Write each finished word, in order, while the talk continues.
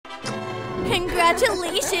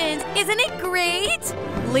Congratulations! Isn't it great?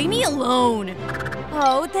 Leave me alone.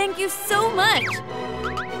 Oh, thank you so much.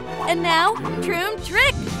 And now, Troom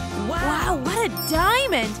trick. Wow, what a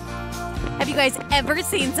diamond. Have you guys ever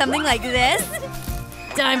seen something like this?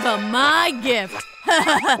 Time for my gift.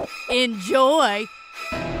 Enjoy.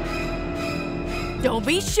 Don't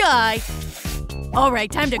be shy. All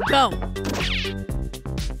right, time to go.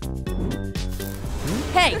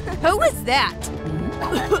 Hey, who was that?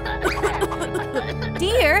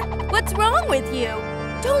 Dear, what's wrong with you?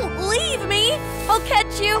 Don't leave me! I'll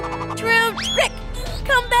catch you! Troom trick!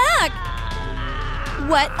 Come back!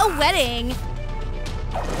 What a wedding!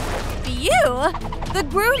 Phew! The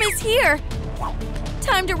groom is here!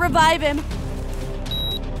 Time to revive him.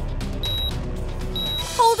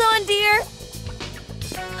 Hold on, dear.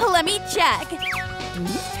 Let me check.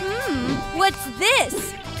 What's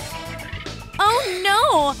this? Oh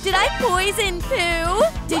no! Did I poison Pou?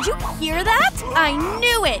 Did you hear that? I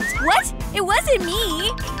knew it! What? It wasn't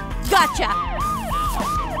me! Gotcha!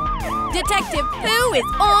 Detective Pou is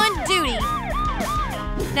on duty!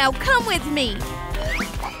 Now come with me!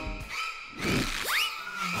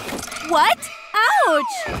 What?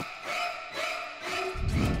 Ouch!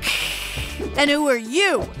 And who are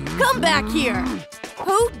you? Come back here!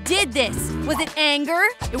 Who did this? Was it anger?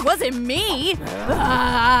 It wasn't me!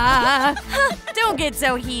 Don't get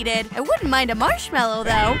so heated. I wouldn't mind a marshmallow,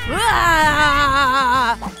 though.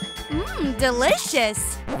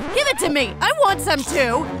 Delicious. Give it to me. I want some,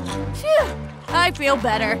 too. Phew, I feel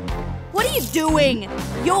better. What are you doing?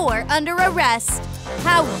 You're under arrest.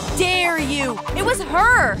 How dare you? It was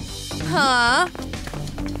her. Huh?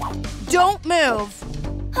 Don't move.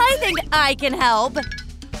 I think I can help.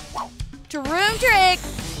 Troom trick.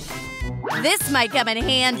 This might come in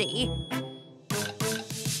handy.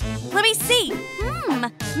 Let me see.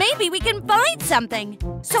 Maybe we can find something.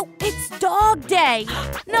 So it's dog day.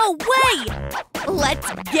 No way. Let's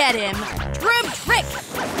get him. Troom trick.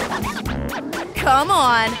 Come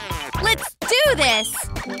on. Let's do this.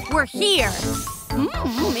 We're here.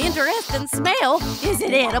 Interesting smell. Is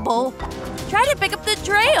it edible? Try to pick up the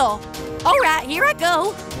trail. All right, here I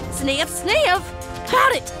go. Sniff, sniff.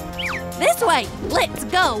 Got it. This way. Let's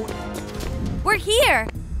go. We're here.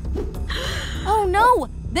 Oh, no.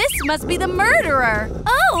 This must be the murderer.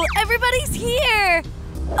 Oh, everybody's here.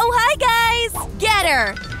 Oh, hi, guys. Get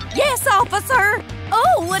her. Yes, officer.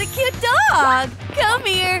 Oh, what a cute dog. Come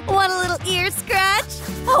here. Want a little ear scratch?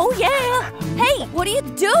 Oh, yeah. Hey, what are you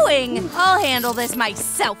doing? I'll handle this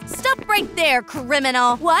myself. Stop right there,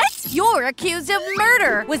 criminal. What? You're accused of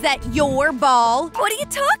murder. Was that your ball? What are you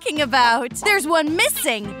talking about? There's one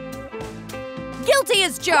missing. Guilty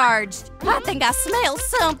as charged. I think I smell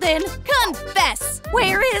something. Confess.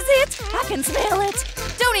 Where is it? I can smell it.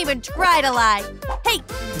 Don't even try to lie. Hey,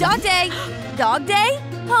 dog day. Dog day?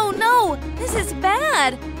 Oh no, this is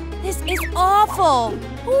bad. This is awful.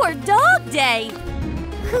 Poor dog day.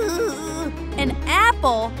 An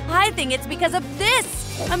apple? I think it's because of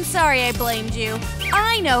this. I'm sorry I blamed you.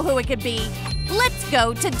 I know who it could be. Let's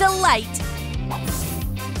go to Delight.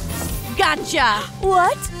 Gotcha!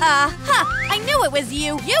 What? Aha! I knew it was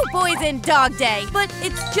you! You poisoned Dog Day! But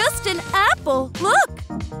it's just an apple! Look!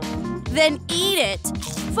 Then eat it!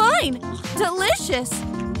 Fine! Delicious!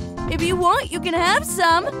 If you want, you can have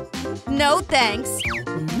some! No thanks!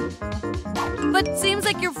 But seems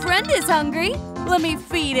like your friend is hungry. Let me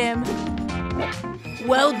feed him.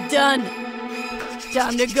 Well done!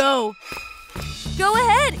 Time to go! Go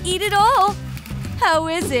ahead, eat it all! How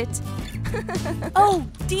is it? Oh,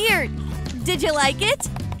 dear! Did you like it?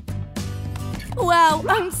 Wow,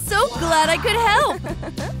 I'm so glad I could help!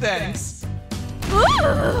 Thanks.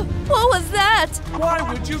 Ooh, what was that? Why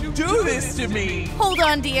would you do this to me? Hold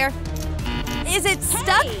on, dear. Is it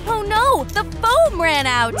stuck? Oh no, the foam ran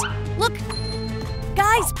out! Look!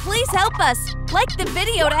 Guys, please help us! Like the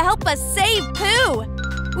video to help us save Pou!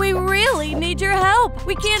 We really need your help!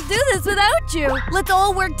 We can't do this without you! Let's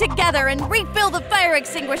all work together and refill the fire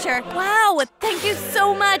extinguisher! Wow, thank you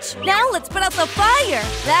so much! Now let's put out the fire!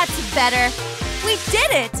 That's better! We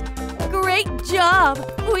did it! Great job!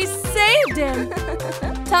 We saved him!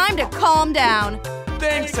 Time to calm down!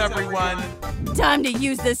 Thanks, everyone! Time to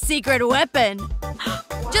use the secret weapon!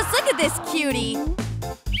 Just look at this cutie!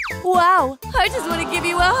 Wow, I just want to give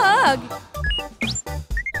you a hug!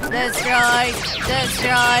 Destroy!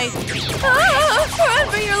 Destroy! Ah, run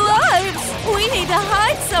for your lives! We need to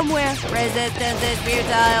hide somewhere! Resistance is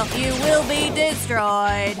futile. You will be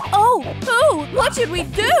destroyed. Oh, Pou! What should we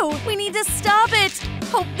do? We need to stop it!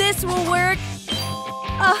 Hope this will work.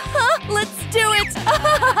 Let's do it!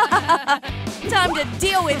 Time to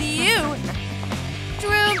deal with you!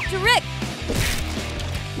 Troom trick!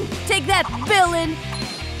 Take that, villain!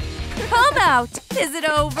 Come out! Is it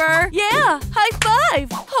over? Yeah! High five!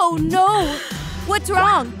 Oh no! What's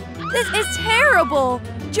wrong? This is terrible!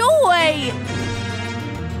 Joy!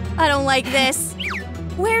 I don't like this.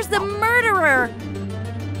 Where's the murderer?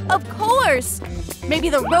 Of course! Maybe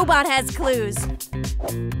the robot has clues.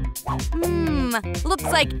 Looks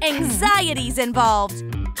like anxiety's involved.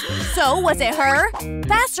 So, was it her?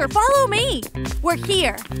 Faster, follow me! We're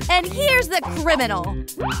here, and here's the criminal.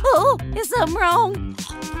 Oh, is something wrong?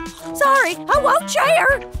 Sorry, I won't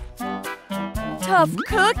share! Tough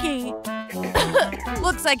cookie.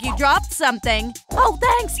 Looks like you dropped something. Oh,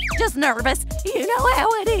 thanks. Just nervous. You know how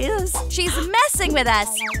it is. She's messing with us.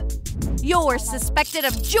 You're suspected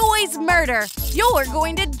of Joy's murder. You're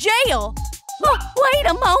going to jail. Oh, wait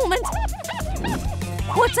a moment.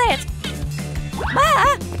 What's that?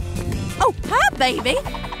 Bye. Oh, hi, baby.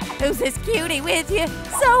 Who's this cutie with you?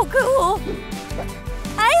 So cool.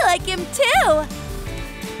 I like him, too.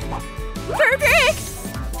 Perfect.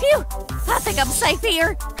 Phew. I think I'm safe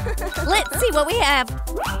here. Let's see what we have.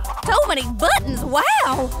 So many buttons.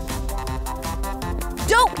 Wow.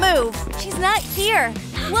 Don't move. She's not here.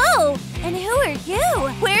 Whoa. And who are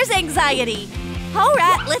you? Where's anxiety? All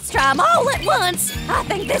right, let's try them all at once. I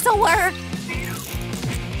think this'll work.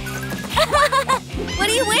 What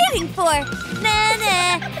are you waiting for?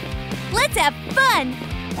 Nah. Let's have fun.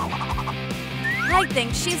 I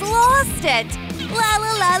think she's lost it. La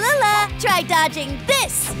la la la la. Try dodging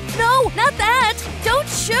this. No, not that. Don't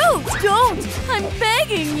shoot. Don't. I'm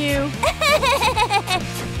begging you.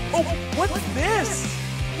 Oh, what's this?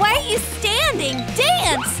 Why are you standing?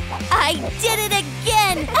 Dance. I did it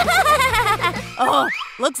again. Oh,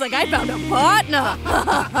 looks like I found a partner.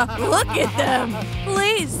 Look at them.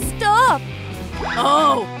 Please stop.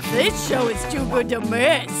 Oh, this show is too good to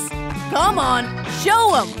miss. Come on,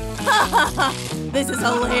 show them. This is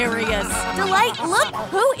hilarious. Delight, look,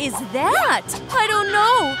 who is that? I don't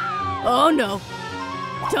know. Oh no,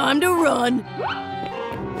 time to run.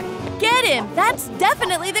 Get him, that's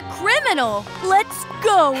definitely the criminal. Let's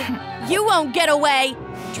go. You won't get away.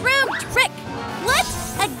 Troom trick. What?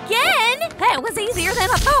 Again? That was easier than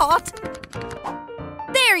I thought.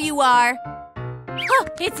 There you are. Oh,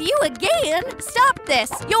 it's you again. Stop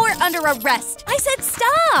this. You're under arrest. I said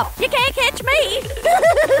stop. You can't catch me.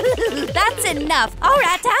 That's enough. All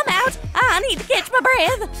right, time out. I need to catch my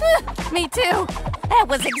breath. Me too. That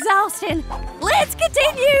was exhausting. Let's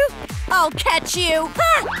continue. I'll catch you.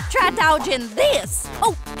 Ha! Try dodging this.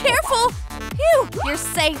 Oh, careful. Phew, you're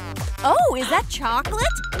safe. Oh, is that chocolate?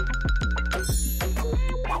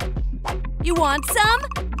 You want some?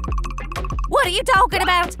 What are you talking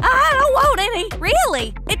about? I don't want any.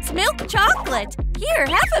 Really? It's milk chocolate. Here,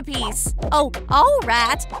 have a piece. Oh, all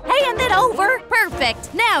right. Hand it over.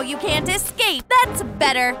 Perfect. Now you can't escape. That's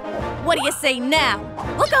better. What do you say now?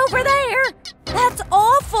 Look over there. That's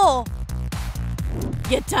awful.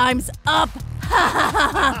 Your time's up.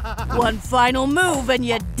 One final move and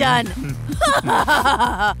you're done.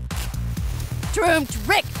 Troom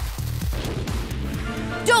trick.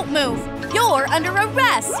 Don't move. You're under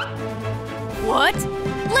arrest. What?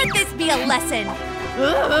 Let this be a lesson.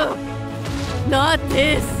 Not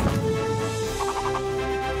this.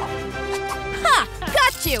 Ha!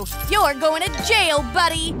 Got you. You're going to jail,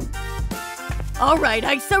 buddy. All right,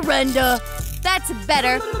 I surrender. That's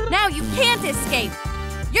better. Now you can't escape.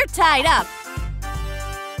 You're tied up.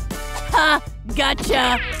 Ha!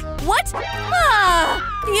 Gotcha. What? Ah!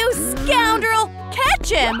 You scoundrel!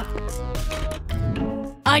 Catch him!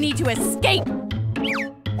 I need to escape.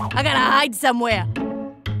 I gotta hide somewhere.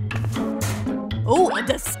 Oh, a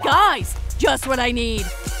disguise! Just what I need.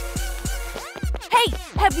 Hey,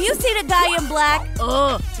 have you seen a guy in black?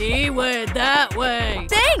 Oh, he went that way.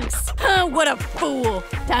 Thanks! What a fool.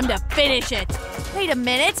 Time to finish it. Wait a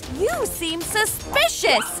minute. You seem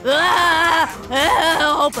suspicious. Ah,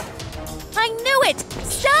 help! I knew it!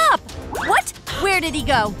 Stop! What? Where did he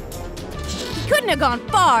go? He couldn't have gone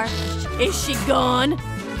far. Is she gone?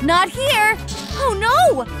 Not here. Oh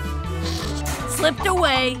no! Slipped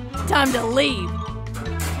away. Time to leave.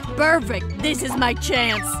 Perfect. This is my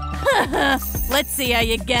chance. Let's see how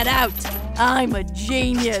you get out. I'm a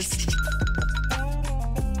genius.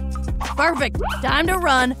 Perfect. Time to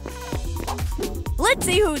run. Let's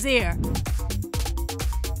see who's here.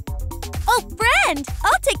 Oh, friend!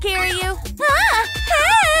 I'll take care of you. Ah!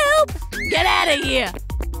 Help! Get out of here.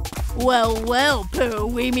 Well, well, Pooh,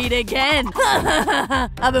 we meet again.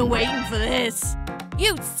 I've been waiting for this.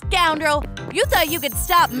 You scoundrel! You thought you could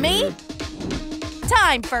stop me?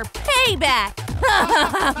 Time for payback!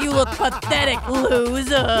 You look pathetic,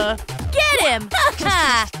 loser. Get him!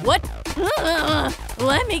 Ha! What?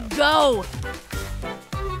 Let me go.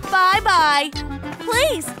 Bye-bye.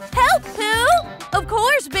 Please, help, Pou! Of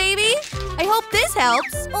course, baby. I hope this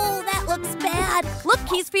helps. Oh, that looks bad. Look,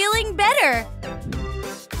 he's feeling better.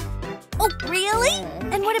 Oh, really?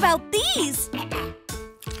 And what about these?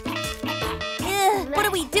 What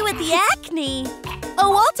do we do with the acne?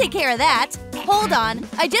 Oh, I'll take care of that. Hold on,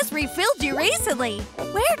 I just refilled you recently.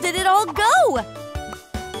 Where did it all go?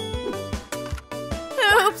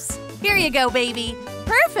 Oops. Here you go, baby.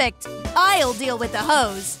 Perfect. I'll deal with the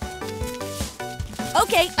hose.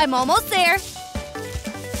 Okay, I'm almost there.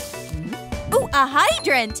 Ooh, a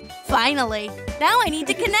hydrant. Finally. Now I need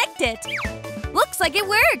to connect it. Looks like it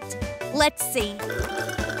worked. Let's see.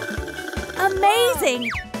 Amazing.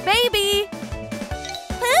 Baby.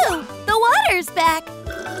 Pou, the water's back.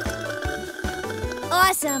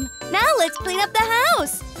 Awesome. Now let's clean up the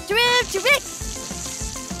house. Terrific.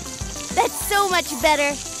 That's so much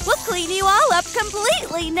better. We'll clean you all up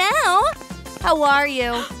completely now. How are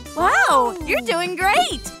you? Wow, you're doing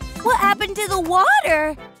great. What happened to the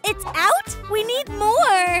water? It's out? We need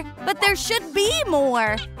more. But there should be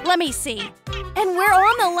more. Let me see. And we're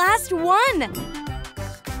on the last one.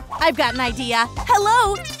 I've got an idea.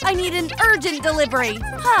 Hello, I need an urgent delivery.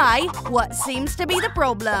 Hi, what seems to be the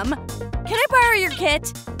problem? Can I borrow your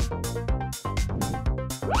kit?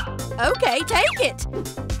 Okay, take it.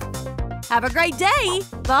 Have a great day.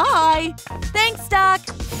 Bye. Thanks, Doc.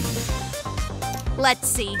 Let's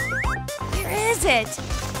see. Where is it?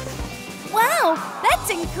 Wow, that's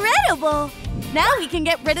incredible. Now we can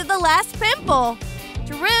get rid of the last pimple.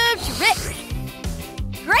 Terrific.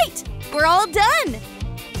 Great, we're all done.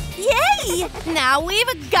 Yay! Now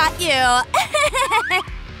we've got you.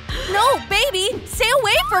 No, baby, stay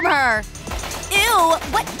away from her. Ew,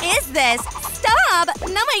 what is this? Stop!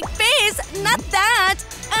 Not my face, not that.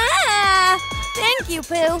 Ah! Thank you,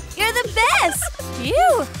 Pou. You're the best.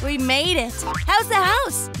 Phew, we made it. How's the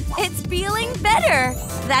house? It's feeling better.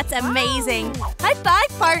 That's amazing. High five,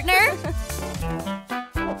 partner.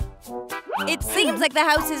 It seems like the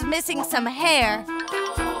house is missing some hair.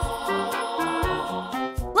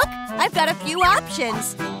 Look, I've got a few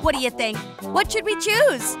options. What do you think? What should we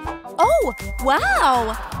choose? Oh,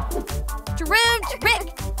 wow.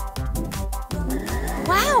 Terrific.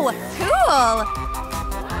 Wow, cool.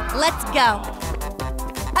 Let's go.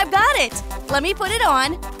 I've got it. Let me put it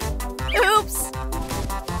on. Oops.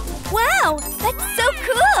 Wow, that's so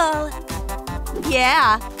cool.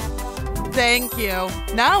 Yeah. Thank you.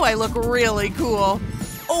 Now I look really cool.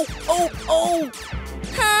 Oh.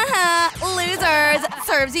 Haha, losers.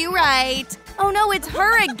 Serves you right. Oh no, it's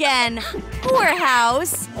her again. Poor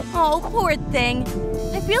house. Oh, poor thing.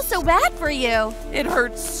 I feel so bad for you. It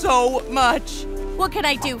hurts so much. What can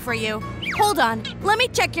I do for you? Hold on, let me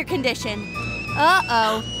check your condition.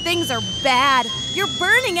 Uh-oh, things are bad. You're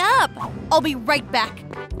burning up. I'll be right back.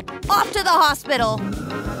 Off to the hospital.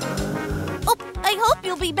 Oh, I hope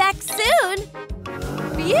you'll be back soon.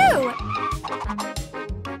 Phew.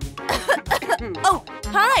 Oh,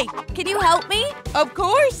 hi. Can you help me? Of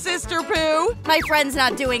course, Sister Pou. My friend's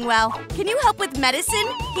not doing well. Can you help with medicine?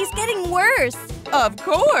 He's getting worse. Of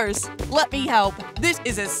course. Let me help. This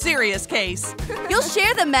is a serious case. You'll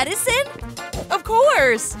share the medicine? Of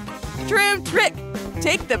course. Troom, trick.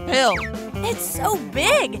 Take the pill. It's so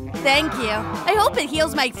big. Thank you. I hope it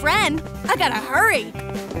heals my friend. I gotta hurry.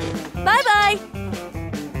 Bye-bye.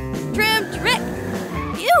 Troom, trick.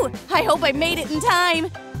 Phew, I hope I made it in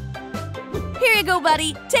time. Here you go,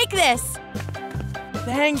 buddy. Take this.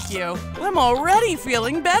 Thank you. I'm already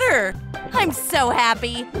feeling better. I'm so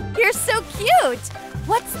happy. You're so cute.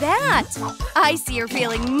 What's that? I see you're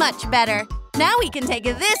feeling much better. Now we can take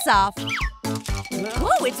this off.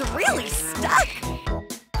 Whoa, it's really stuck.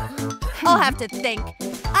 I'll have to think.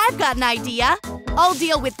 I've got an idea. I'll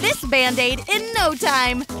deal with this Band-Aid in no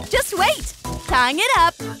time. Just wait. Tying it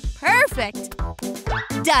up. Perfect.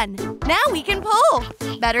 Done. Now we can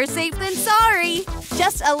pull. Better safe than sorry.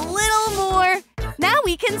 Just a little more. Now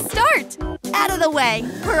we can start. Out of the way.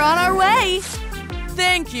 We're on our way.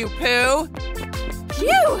 Thank you, Pou.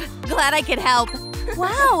 Phew! Glad I could help.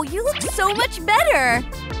 Wow, you look so much better.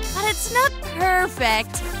 But it's not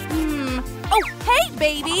perfect. Oh, hey,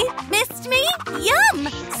 baby! Missed me? Yum!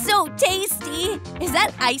 So tasty! Is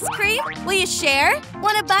that ice cream? Will you share?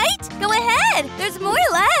 Want a bite? Go ahead! There's more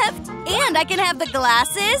left! And I can have the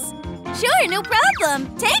glasses? Sure, no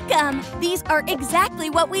problem. Take them. These are exactly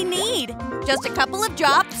what we need. Just a couple of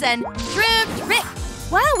drops and drip.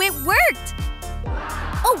 Wow, it worked!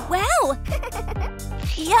 Oh, wow!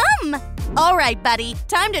 Yum! All right, buddy.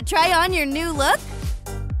 Time to try on your new look.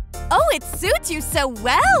 Oh, it suits you so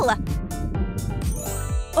well!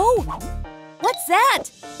 Oh, what's that?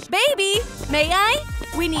 Baby, may I?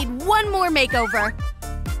 We need one more makeover.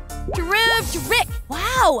 Terrific!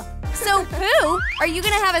 Wow! So, Pou, are you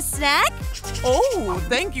gonna have a snack? Oh,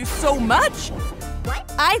 thank you so much.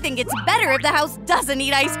 What? I think it's better if the house doesn't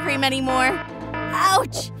eat ice cream anymore.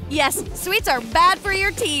 Ouch! Yes, sweets are bad for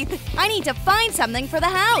your teeth. I need to find something for the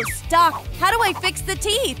house. Doc, how do I fix the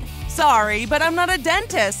teeth? Sorry, but I'm not a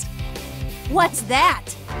dentist. What's that?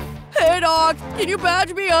 Hey, Doc, can you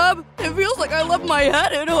badge me up? It feels like I left my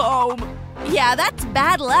head at home. Yeah, that's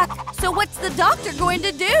bad luck. So what's the doctor going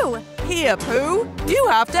to do? Here, Pou, you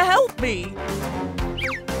have to help me.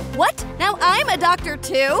 What? Now I'm a doctor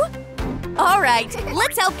too? All right,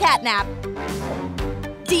 let's help Catnap.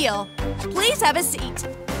 Deal. Please have a seat.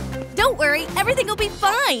 Don't worry, everything will be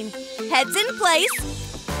fine. Head's in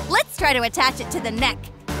place. Let's try to attach it to the neck.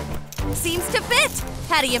 Seems to fit.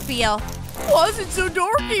 How do you feel? Why is it so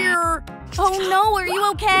dark here? Oh no, are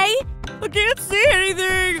you okay? I can't see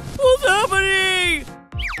anything. What's happening?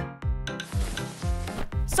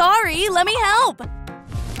 Sorry, let me help.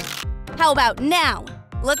 How about now?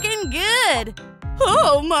 Looking good.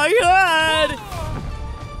 Oh, my head!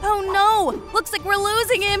 Oh no! Looks like we're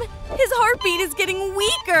losing him! His heartbeat is getting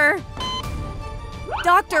weaker!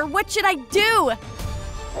 Doctor, what should I do?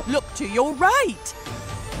 Look to your right.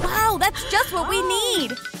 Wow, that's just what we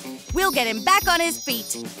need! We'll get him back on his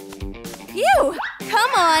feet. Phew!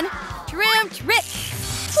 Come on! Trim trick!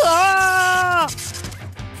 Ah!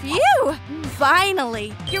 Phew!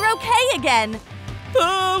 Finally! You're okay again!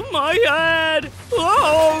 Oh, my head!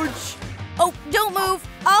 Ouch! Oh, don't move!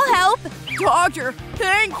 I'll help! Doctor,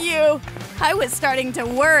 thank you! I was starting to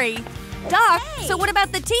worry. Doc, so what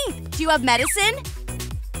about the teeth? Do you have medicine?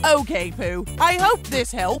 Okay, Pou. I hope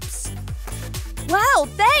this helps. Wow,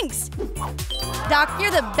 thanks! Doc,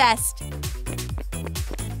 you're the best.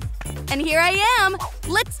 And here I am.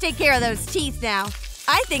 Let's take care of those teeth now.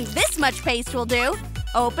 I think this much paste will do.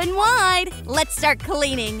 Open wide. Let's start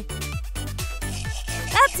cleaning.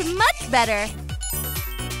 That's much better.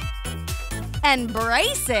 And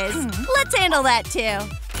braces. Let's handle that too.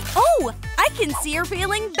 Oh, I can see you're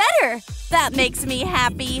feeling better. That makes me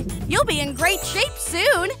happy. You'll be in great shape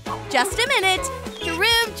soon. Just a minute.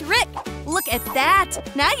 Trim trick. Look at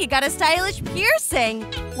that. Now you got a stylish piercing.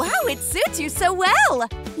 Wow, it suits you so well.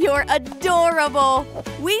 You're adorable.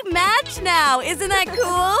 We match now. Isn't that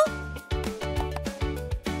cool?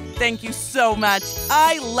 Thank you so much.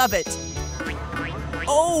 I love it.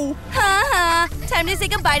 Oh! Haha! Time to say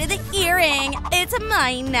goodbye to the earring. It's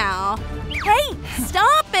mine now. Hey,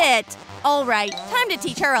 stop it! All right, time to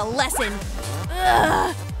teach her a lesson.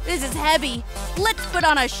 Ugh, this is heavy. Let's put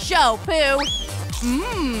on a show, Pou.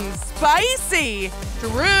 Spicy!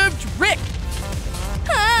 Trim trick!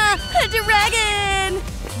 Ah, a dragon!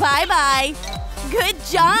 Bye-bye. Good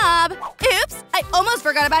job. Oops, I almost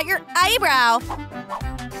forgot about your eyebrow.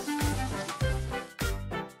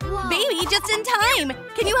 Baby, just in time!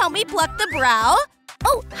 Can you help me pluck the brow?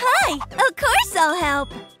 Oh, hi! Of course I'll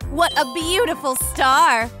help! What a beautiful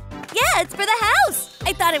star! Yeah, it's for the house!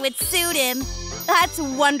 I thought it would suit him. That's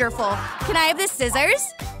wonderful. Can I have the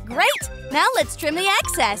scissors? Great! Now let's trim the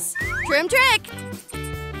excess. Trim trick!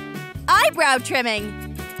 Eyebrow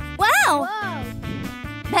trimming. Wow!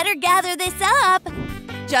 Whoa. Better gather this up.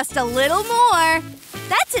 Just a little more.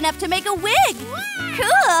 That's enough to make a wig.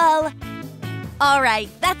 Cool! All right,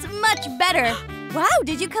 that's much better. Wow,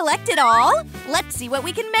 did you collect it all? Let's see what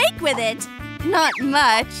we can make with it. Not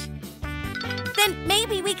much. Then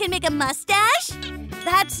maybe we can make a mustache?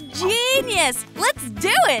 That's genius! Let's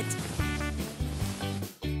do it!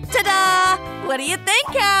 Ta-da! What do you think,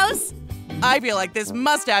 House? I feel like this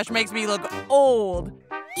mustache makes me look old.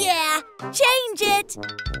 Yeah, change it!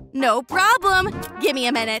 No problem. Give me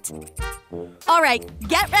a minute. All right,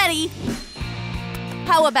 get ready.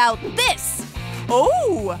 How about this?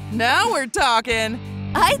 Oh, now we're talking.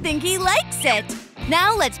 I think he likes it.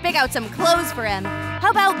 Now let's pick out some clothes for him. How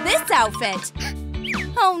about this outfit?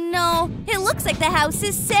 Oh no, it looks like the house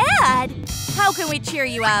is sad. How can we cheer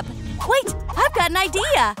you up? Wait, I've got an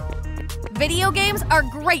idea. Video games are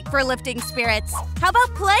great for lifting spirits. How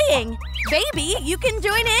about playing? Baby, you can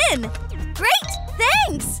join in. Great,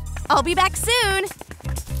 thanks. I'll be back soon.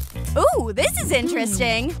 Ooh, this is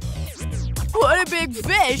interesting. What a big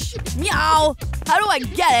fish! Meow! How do I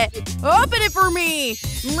get it? Open it for me!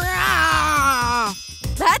 Meow!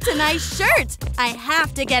 That's a nice shirt! I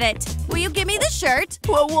have to get it. Will you give me the shirt?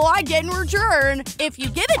 What will I get in return? If you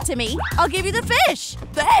give it to me, I'll give you the fish.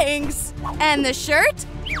 Thanks! And the shirt?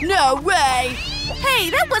 No way! Hey,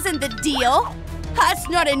 that wasn't the deal! That's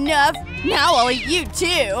not enough! Now I'll eat you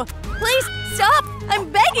too! Please, stop!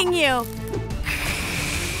 I'm begging you!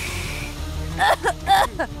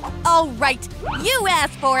 All right, you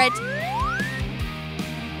asked for it.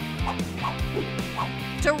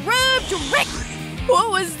 Terrific! What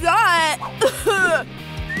was that?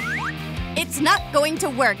 It's not going to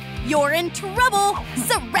work. You're in trouble.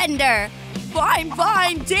 Surrender.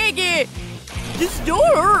 Fine, take it. This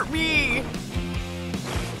door hurt me.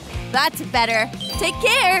 That's better. Take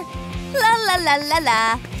care. La la la la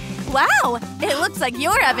la. Wow, it looks like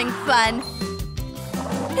you're having fun.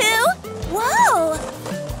 Who? Whoa!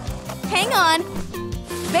 Hang on.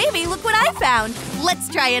 Baby, look what I found. Let's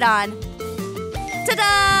try it on.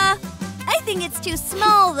 Ta-da! I think it's too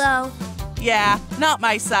small, though. Yeah, not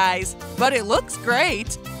my size, but it looks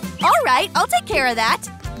great. All right, I'll take care of that.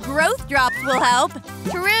 Growth drops will help.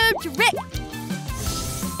 Terrific!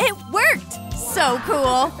 It worked! So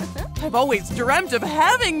cool. I've always dreamt of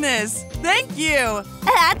having this. Thank you.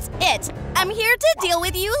 That's it. I'm here to deal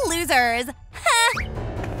with you losers.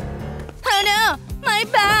 Oh no, my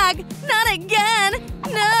bag! Not again!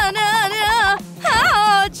 No!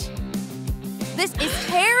 Ouch! This is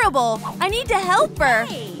terrible. I need to help her.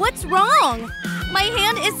 What's wrong? My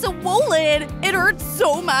hand is swollen. It hurts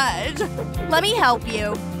so much. Let me help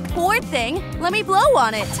you. Poor thing. Let me blow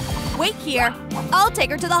on it. Wait here. I'll take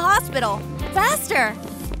her to the hospital. Faster!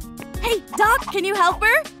 Hey, Doc, can you help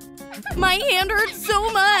her? My hand hurts so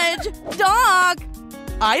much. Doc!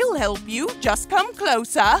 I'll help you. Just come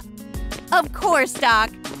closer. Of course, Doc.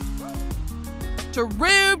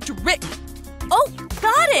 Terrific. Oh,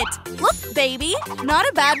 got it! Look, baby, not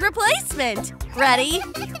a bad replacement. Ready?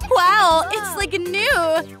 Wow, it's like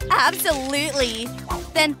new. Absolutely.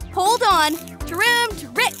 Then hold on.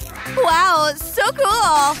 Terrific. Wow, so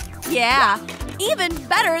cool. Yeah, even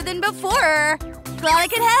better than before. Glad I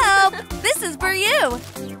could help. This is for you.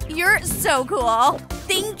 You're so cool.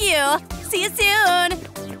 Thank you. See you soon.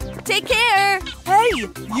 Take care. Hey,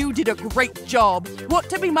 you did a great job. Want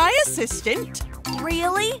to be my assistant?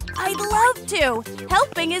 Really? I'd love to.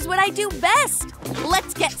 Helping is what I do best.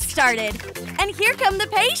 Let's get started. And here come the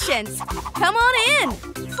patients. Come on in.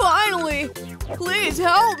 Finally. Please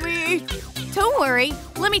help me. Don't worry.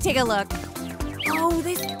 Let me take a look. Oh,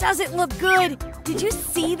 this doesn't look good. Did you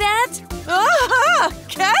see that? Aha!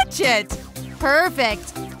 Catch it!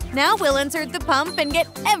 Perfect. Now we'll insert the pump and get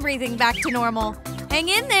everything back to normal. Hang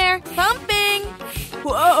in there. Pumping.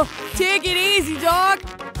 Whoa! Take it easy, Doc.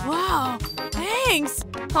 Wow. Thanks.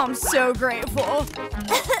 I'm so grateful.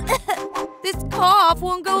 This cough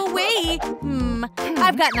won't go away.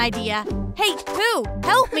 I've got an idea. Hey, Pou,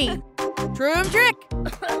 help me. Troom trick.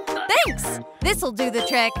 Thanks. This'll do the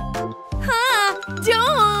trick.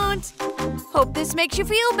 Don't. Hope this makes you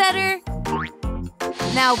feel better.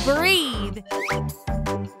 Now breathe.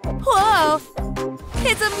 Whoa.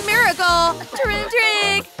 It's a miracle.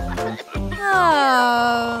 Trick.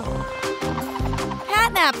 Oh.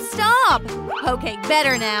 Catnap, stop! Okay,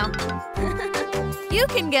 better now. You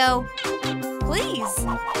can go. Please.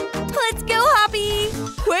 Let's go, Hoppy!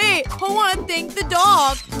 Wait, I want to thank the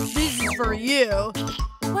dog. This is for you.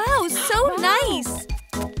 Wow, so nice.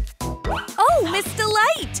 Oh, Miss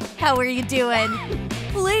Delight! How are you doing?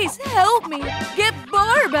 Please help me. Get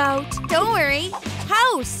Barb out. Don't worry.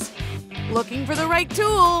 House. Looking for the right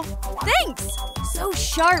tool. Thanks. So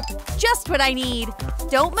sharp. Just what I need.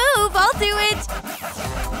 Don't move. I'll do it.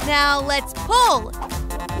 Now let's pull.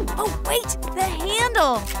 Oh, wait. The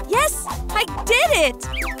handle. Yes, I did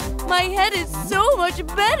it. My head is so much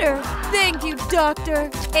better. Thank you, doctor.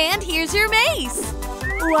 And here's your mace.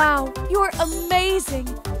 Wow, you're amazing.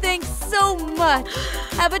 Thanks so much.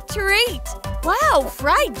 Have a treat. Wow,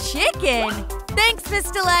 fried chicken. Thanks,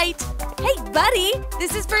 Miss Delight. Hey, buddy,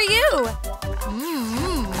 this is for you.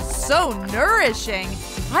 So nourishing.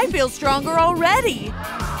 I feel stronger already.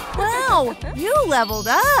 Wow, you leveled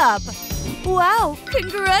up. Wow,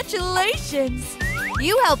 congratulations.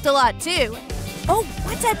 You helped a lot, too. Oh,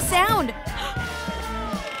 what's that sound?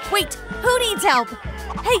 Wait, who needs help?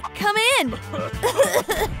 Hey, come in.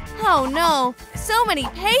 Oh, no. So many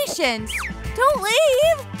patients. Don't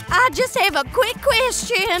leave. I just have a quick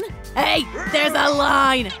question. Hey, there's a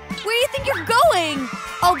line. Where do you think you're going?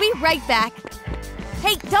 I'll be right back.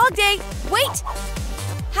 Hey, Dog Day, wait.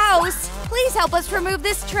 House, please help us remove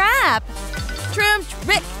this trap. Troom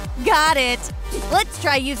trick. Got it. Let's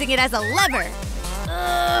try using it as a lever.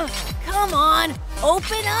 Come on,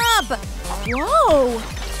 open up. Whoa.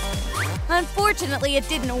 Unfortunately, it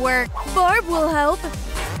didn't work. Barb will help.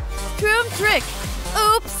 Troom trick.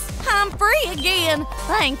 Oops, I'm free again.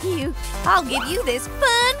 Thank you. I'll give you this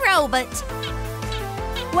fun robot.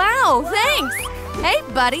 Wow, thanks. Hey,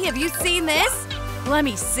 buddy, have you seen this? Let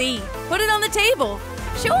me see. Put it on the table.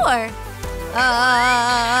 Sure.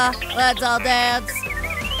 Let's all dance.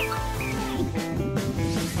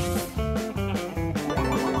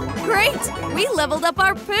 Great! We leveled up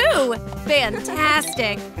our poo!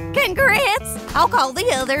 Fantastic! Congrats! I'll call the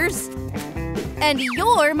others. And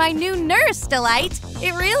you're my new nurse, Delight.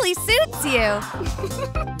 It really suits you.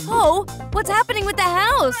 Oh, what's happening with the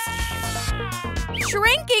house?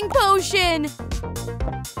 Shrinking potion!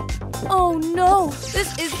 Oh no,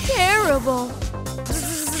 this is terrible.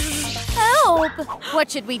 Help! What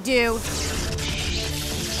should we do?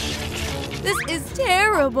 This is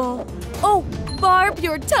terrible. Oh, Barb,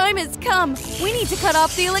 your time has come. We need to cut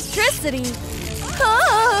off the electricity.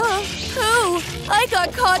 Ah! Oh, I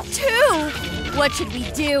got caught too. What should we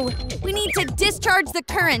do? We need to discharge the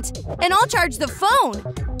current, and I'll charge the phone.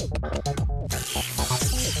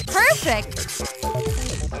 Perfect.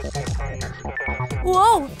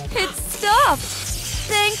 Whoa, it stopped.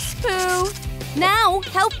 Thanks, Pooh. Now,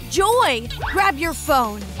 help Joy. Grab your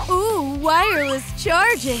phone. Ooh, wireless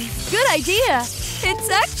charging. Good idea. It's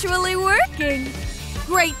actually working.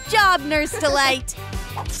 Great job, Nurse Delight.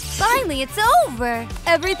 Finally, it's over.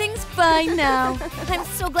 Everything's fine now. I'm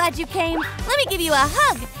so glad you came. Let me give you a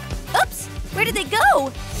hug. Oops, where did they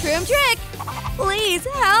go? Troom Trick, please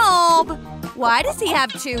help. Why does he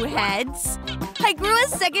have two heads? I grew a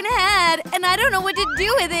second head, and I don't know what to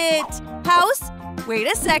do with it. House, wait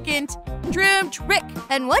a second. Troom Trick,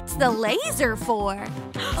 and what's the laser for?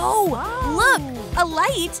 Oh, look, a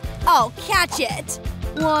light. I'll catch it.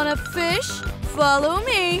 Want a fish? Follow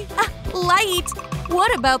me. Light.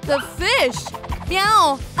 What about the fish?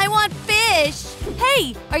 Meow, I want fish.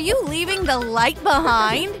 Hey, are you leaving the light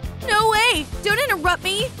behind? No way, don't interrupt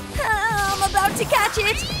me. I'm about to catch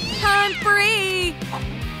it. I'm free.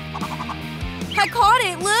 I caught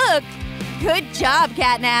it, look. Good job,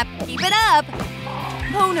 Catnap. Keep it up.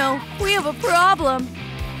 Oh no, we have a problem.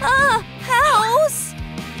 House!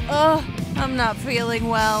 I'm not feeling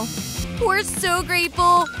well. We're so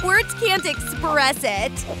grateful. Words can't express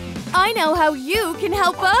it. I know how you can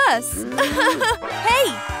help us.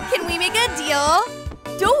 Hey, can we make a deal?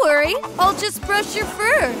 Don't worry, I'll just brush your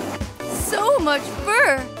fur. So much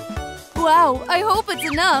fur. Wow, I hope it's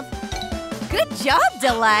enough. Good job,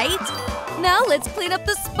 Delight. Now let's clean up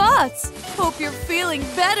the spots. Hope you're feeling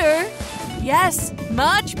better. Yes,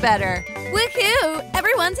 much better. Woohoo!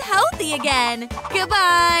 Everyone's healthy again.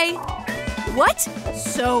 Goodbye. What?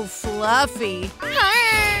 So fluffy.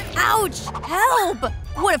 Ouch! Help!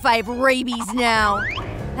 What if I have rabies now?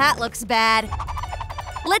 That looks bad.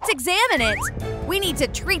 Let's examine it. We need to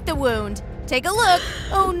treat the wound. Take a look.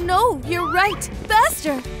 Oh no, you're right.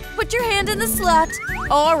 Faster! Put your hand in the slot.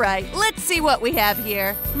 All right, let's see what we have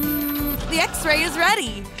here. The x-ray is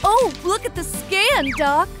ready. Oh, look at the scan,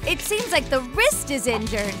 Doc. It seems like the wrist is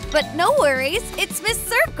injured. But no worries, it's Miss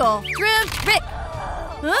Circle. Troom Trick.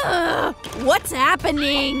 What's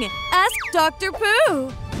happening? Ask Dr.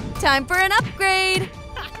 Pooh. Time for an upgrade.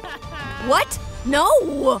 What?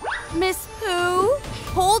 No! Miss Pooh?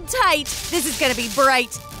 Hold tight. This is gonna be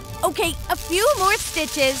bright. Okay, a few more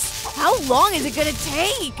stitches. How long is it gonna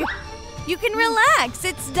take? You can relax.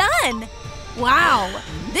 It's done. Wow,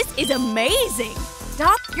 this is amazing.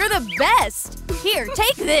 Doc, you're the best. Here,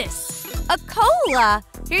 take this. A cola.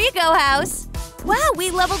 Here you go, House. Wow,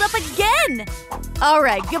 we leveled up again. All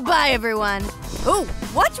right, goodbye, everyone. Oh,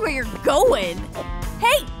 watch where you're going.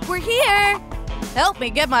 Hey, we're here. Help me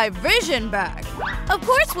get my vision back. Of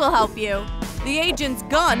course we'll help you. The agent's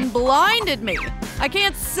gun blinded me. I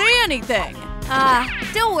can't see anything.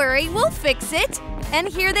 Don't worry, we'll fix it. And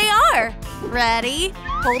here they are. Ready?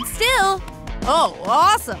 Hold still. Oh,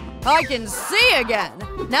 awesome. I can see again.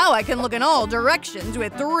 Now I can look in all directions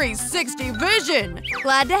with 360 vision.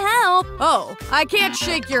 Glad to help. Oh, I can't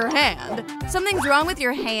shake your hand. Something's wrong with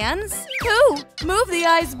your hands? Pooh, move the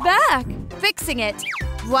eyes back. Fixing it.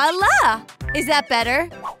 Voila! Is that better?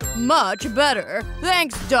 Much better.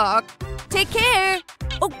 Thanks, Doc. Take care.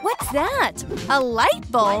 Oh, what's that? A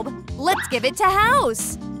light bulb? Let's give it to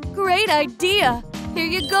House. Great idea. Here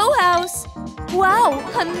you go, House. Wow,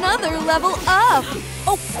 another level up.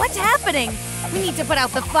 Oh, what's happening? We need to put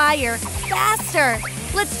out the fire. Faster.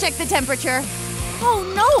 Let's check the temperature. Oh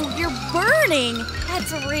no, you're burning.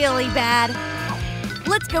 That's really bad.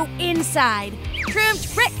 Let's go inside.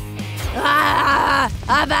 Troom Trick.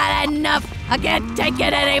 I've had enough. I can't take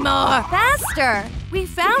it anymore. Faster. We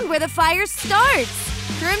found where the fire starts.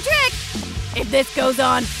 Troom Trick. If this goes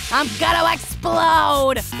on, I'm gonna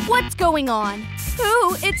explode. What's going on?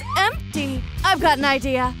 Ooh, it's empty. I've got an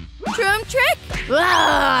idea. Troom Trick.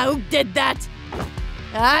 Who did that?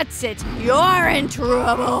 That's it. You're in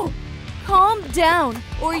trouble. Calm down,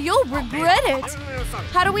 or you'll regret it.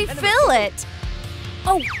 How do we fill it?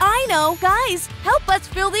 Oh, I know! Guys, help us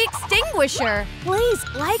fill the extinguisher! Please,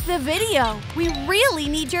 like the video! We really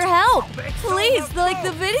need your help! Please, like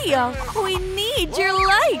the video! We need your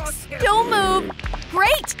likes! Don't move!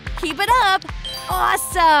 Great! Keep it up!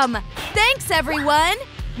 Awesome! Thanks, everyone!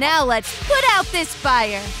 Now let's put out this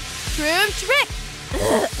fire! Troom trick!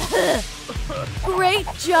 Great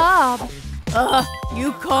job!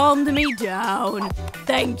 You calmed me down.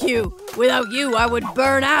 Thank you. Without you, I would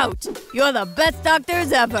burn out. You're the best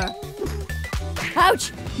doctors ever.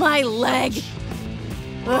 Ouch! My leg!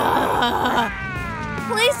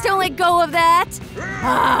 Please don't let go of that!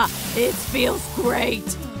 It feels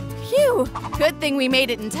great. Phew! Good thing we made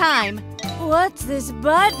it in time. What's this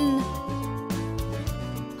button?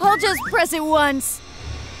 I'll just press it once.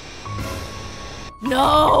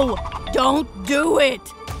 No! Don't do it!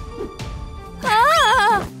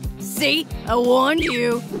 Ah! See? I warned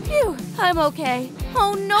you. Phew, I'm okay.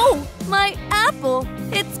 Oh no! My apple!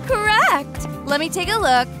 It's cracked! Let me take a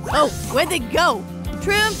look. Oh, where'd it go?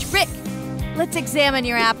 Troom trick! Let's examine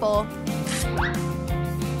your apple.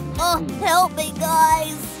 Oh, help me,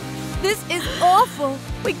 guys! This is awful!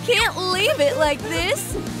 We can't leave it like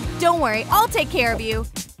this! Don't worry, I'll take care of you.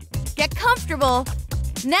 Get comfortable.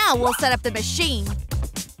 Now we'll set up the machine.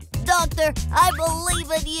 Doctor, I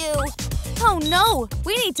believe in you! Oh no!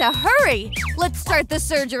 We need to hurry! Let's start the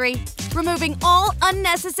surgery. Removing all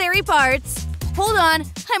unnecessary parts. Hold on,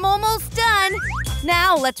 I'm almost done.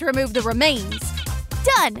 Now let's remove the remains.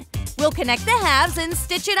 Done! We'll connect the halves and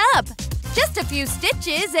stitch it up. Just a few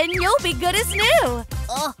stitches and you'll be good as new.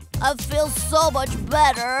 Oh, I feel so much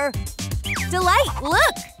better. Delight,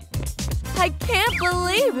 look! I can't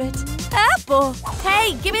believe it. Apple!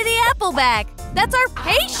 Hey, give me the apple back. That's our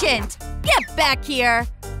patient. Get back here.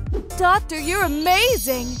 Doctor, you're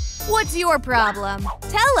amazing. What's your problem?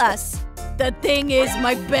 Tell us. The thing is,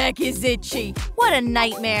 my back is itchy. What a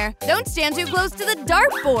nightmare. Don't stand too close to the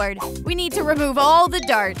dartboard. We need to remove all the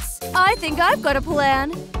darts. I think I've got a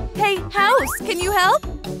plan. Hey, House, can you help?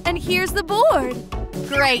 And here's the board.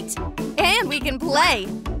 Great. And we can play.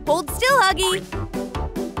 Hold still, Huggy.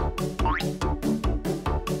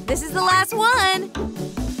 This is the last one.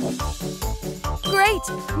 Great.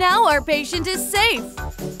 Now our patient is safe.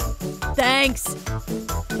 Thanks.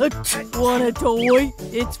 Want a toy?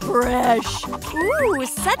 It's fresh. Ooh,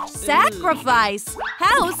 such sacrifice.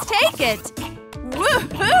 House, take it.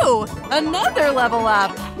 Woohoo! Another level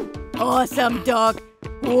up. Awesome, Doc.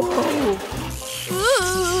 Whoa.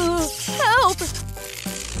 Ooh, help.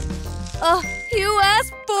 You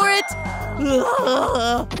asked for it.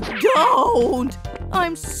 Don't.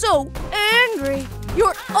 I'm so angry.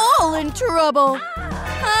 You're all in trouble.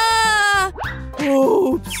 Ah!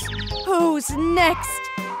 Oops. Who's next?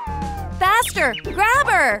 Faster! Grab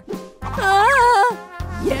her! Ah!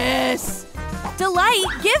 Yes. Delight,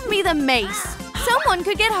 give me the mace. Someone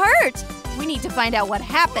could get hurt. We need to find out what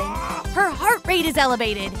happened. Her heart rate is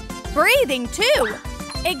elevated. Breathing, too.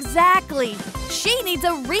 Exactly. She needs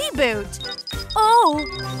a reboot. Oh.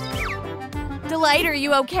 Delight, are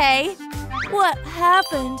you okay? What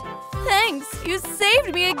happened? Thanks, you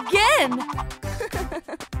saved me again.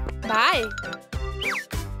 Bye.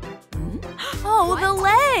 Oh, the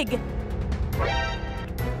leg!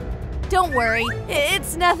 Don't worry,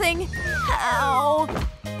 it's nothing. Ow!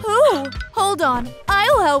 Ooh, hold on,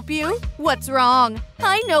 I'll help you. What's wrong?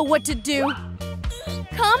 I know what to do.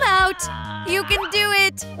 Come out! You can do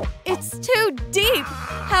it! It's too deep.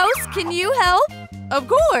 House, can you help? Of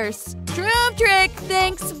course. Troom trick!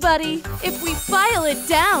 Thanks, buddy. If we file it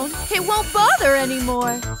down, it won't bother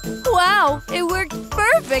anymore. Wow, it worked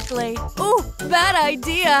perfectly. Ooh, bad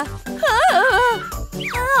idea. Ah!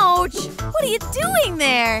 Ouch! What are you doing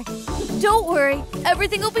there? Don't worry,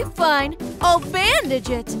 everything will be fine. I'll bandage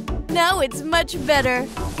it. Now it's much better.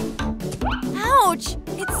 Ouch!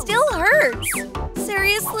 It still hurts.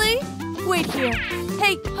 Seriously? Wait here.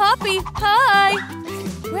 Hey, Poppy, hi!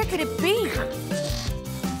 Where could it be?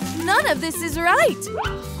 None of this is right.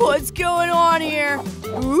 What's going on here?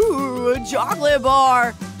 Ooh, a chocolate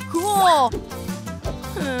bar. Cool.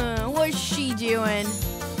 What's she doing?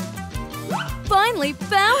 Finally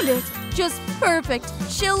found it. Just perfect.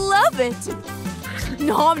 She'll love it.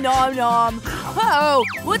 Nom nom nom. Uh-oh,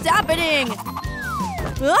 what's happening?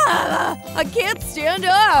 Ah, I can't stand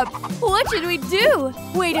up. What should we do?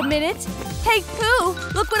 Wait a minute. Hey, Pou,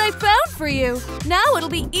 look what I found for you. Now it'll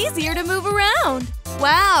be easier to move around.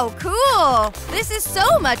 Wow, cool. This is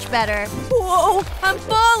so much better. Whoa, I'm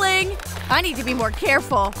falling. I need to be more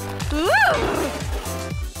careful. Ooh.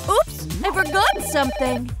 Oops, I forgot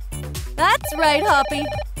something. That's right, Hoppy.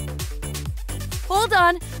 Hold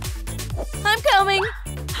on. I'm coming.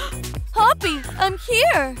 Hoppy, I'm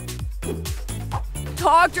here.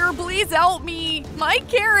 Doctor, please help me. My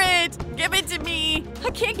carrot. Give it to me. I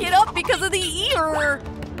can't get up because of the ear.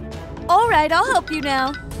 All right, I'll help you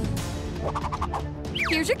now.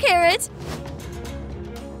 Here's your carrot.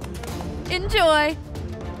 Enjoy.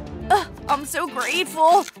 I'm so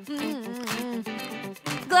grateful.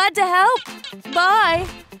 Glad to help. Bye.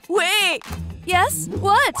 Wait. Yes?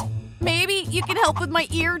 What? Maybe you can help with my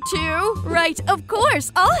ear too? Right, of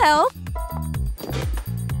course. I'll help.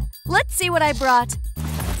 Let's see what I brought.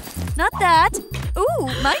 Not that. Ooh,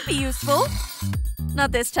 might be useful.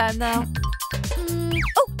 Not this time, though.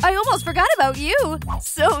 Oh, I almost forgot about you.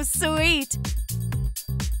 So sweet.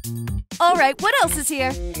 All right, what else is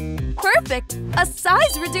here? Perfect. A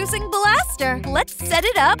size-reducing blaster. Let's set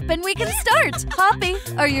it up and we can start. Hoppy,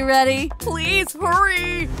 are you ready? Please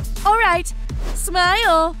hurry. All right,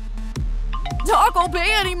 smile. Doc will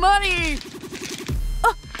pay any money.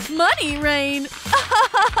 Money rain.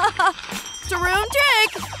 Troom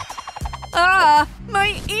trick. Ah,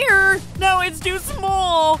 my ear. Now it's too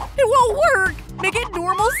small. It won't work. Make it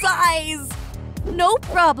normal size. No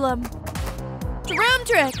problem. Troom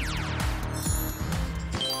trick.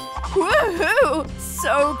 Woohoo!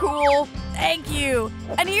 So cool. Thank you.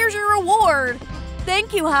 And here's your reward.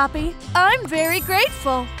 Thank you, Hoppy. I'm very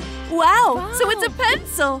grateful. Wow, so it's a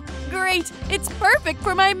pencil. Great. It's perfect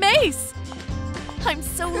for my mace. I'm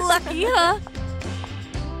so lucky, huh?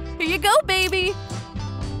 Here you go, baby.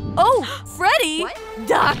 Oh, Freddy! What?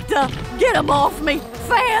 Doctor, get him off me!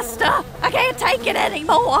 Faster! I can't take it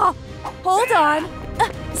anymore! Hold on.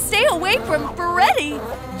 Stay away from Freddy.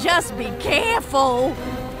 Just be careful.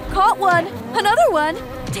 Caught one. Another one.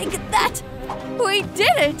 Take that. We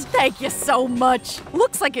did it! Thank you so much.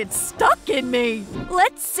 Looks like it's stuck in me.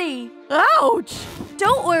 Let's see. Ouch!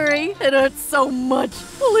 Don't worry. It hurts so much.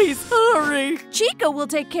 Please hurry. Chica will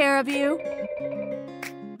take care of you.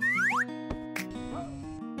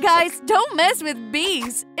 Guys, don't mess with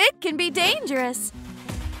bees. It can be dangerous.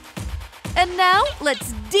 And now,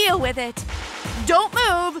 let's deal with it. Don't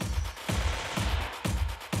move.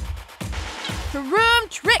 Troom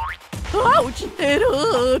trick. Ouch, it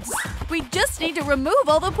hurts. We just need to remove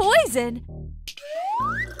all the poison.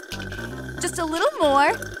 Just a little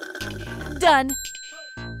more. Done.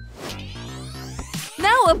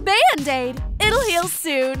 Now a Band-Aid. It'll heal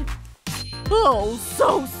soon. Oh,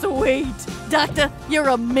 so sweet. Doctor, you're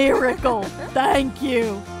a miracle. Thank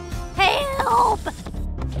you. Help!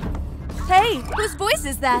 Hey, whose voice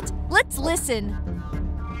is that? Let's listen.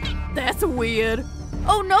 That's weird.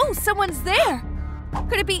 Oh no, someone's there.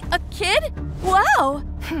 Could it be a kid? Wow.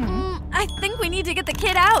 I think we need to get the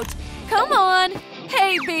kid out. Come on.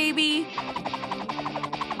 Hey, baby.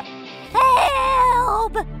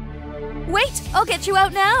 Help! Wait, I'll get you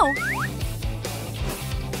out now.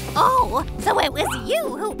 Oh, so it was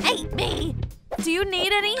you who ate me. Do you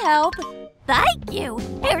need any help? Thank you.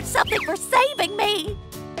 Here's something for saving me.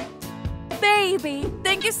 Baby,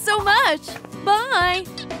 thank you so much. Bye.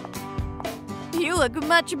 You look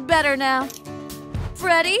much better now.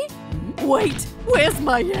 Freddy? Wait, where's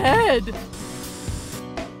my head?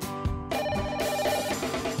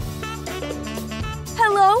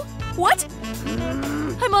 Hello? What?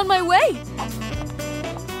 I'm on my way.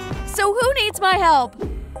 So who needs my help?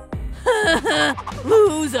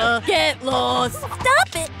 Loser, get lost.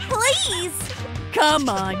 Stop it, please. Come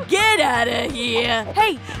on, get out of here.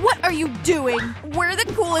 Hey, what are you doing? We're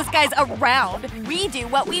the coolest guys around. We do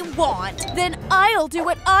what we want. Then I'll do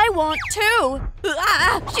what I want too.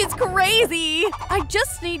 Ah, she's crazy. I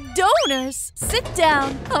just need donors. Sit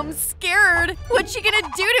down. I'm scared. What's she gonna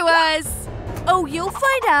do to us? Oh, you'll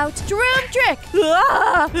find out. Troom trick.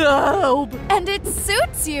 Ah, help. And it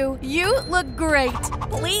suits you. You look great.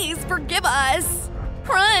 Please forgive us.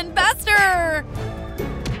 Run, faster.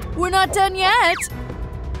 We're not done yet.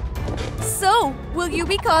 So, will you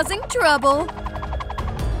be causing trouble?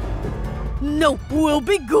 No, we'll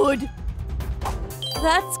be good.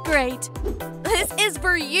 That's great. This is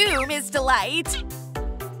for you, Miss Delight.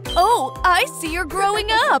 Oh, I see you're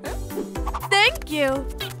growing up. Thank you.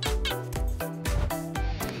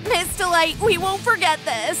 Miss Delight, we won't forget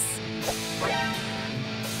this.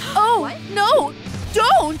 Oh, what? No,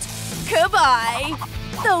 don't. Goodbye.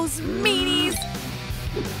 Those meanies.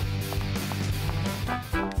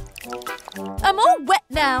 I'm all wet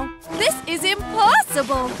now. This is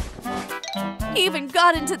impossible. He even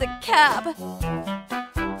got into the cab.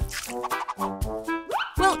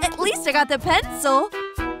 Well, at least I got the pencil.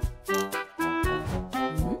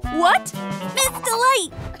 What? Miss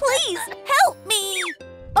Delight, please help me.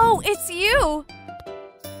 Oh, it's you.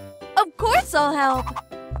 Of course I'll help.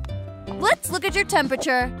 Let's look at your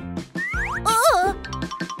temperature.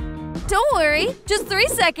 Don't worry, just 3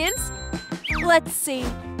 seconds. Let's see.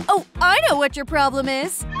 Oh, I know what your problem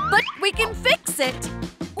is, but we can fix it.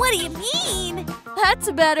 What do you mean?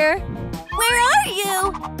 That's better. Where are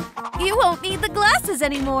you? You won't need the glasses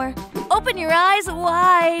anymore. Open your eyes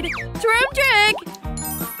wide. Troom trick!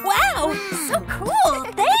 Wow, so cool.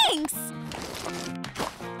 Thanks.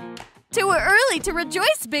 Too early to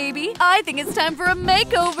rejoice, baby. I think it's time for a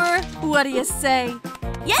makeover. What do you say?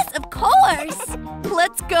 Yes, of course.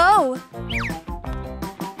 Let's go.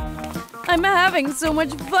 I'm having so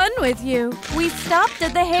much fun with you. We stopped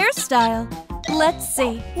at the hairstyle. Let's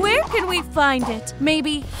see. Where can we find it?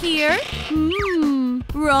 Maybe here?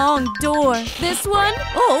 Wrong door. This one?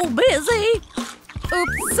 Oh, busy.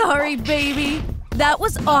 Oops, sorry, baby. That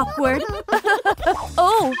was awkward.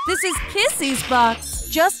 Oh, this is Kissy's box.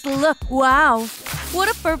 Just look. Wow. What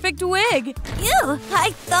a perfect wig. Ew,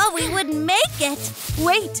 I thought we wouldn't make it.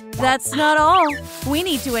 Wait, that's not all. We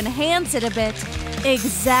need to enhance it a bit.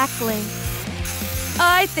 Exactly.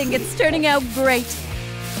 I think it's turning out great.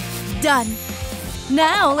 Done.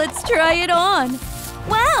 Now let's try it on.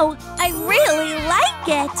 Wow, I really like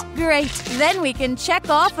it. Great. Then we can check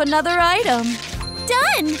off another item.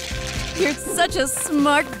 Done. You're such a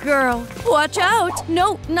smart girl. Watch out.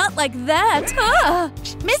 No, not like that. Ah.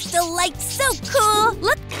 Mr. Light's so cool.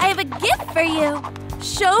 Look, I have a gift for you.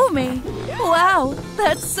 Show me. Wow,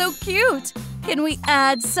 that's so cute. Can we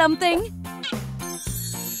add something?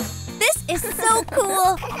 This is so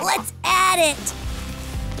cool. Let's add it.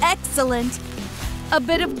 Excellent. A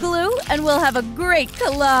bit of glue and we'll have a great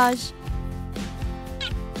collage.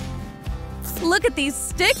 Look at these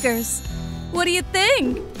stickers. What do you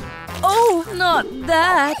think? Oh, not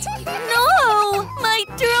that. No, my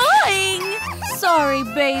drawing. Sorry,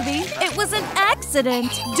 baby. It was an accident.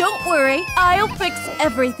 Don't worry, I'll fix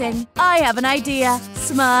everything. I have an idea.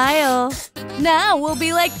 Smile. Now we'll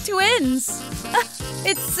be like twins.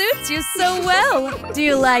 It suits you so well. Do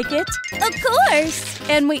you like it? Of course.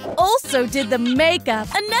 And we also did the makeup.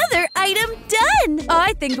 Another item done.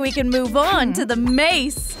 I think we can move on to the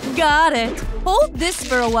mace. Got it. Hold this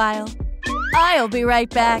for a while. I'll be right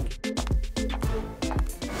back.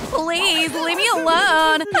 Please, leave me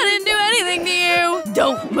alone. I didn't do anything to you.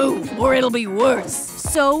 Don't move or it'll be worse.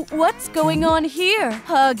 So, what's going on here,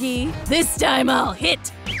 Huggy? This time I'll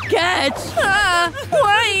hit. Catch!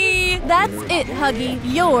 Why? That's it, Huggy.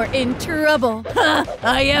 You're in trouble.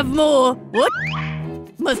 I have more. What?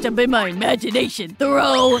 Must have been my imagination.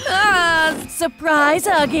 Throw. Surprise,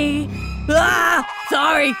 Huggy.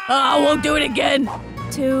 Sorry. I won't do it again.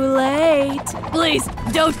 Too late. Please,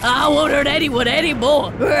 don't. I won't hurt anyone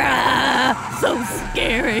anymore. So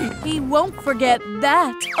scary. He won't forget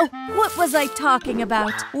that. Oh, what was I talking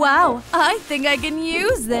about? Wow, I think I can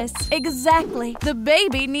use this. Exactly. The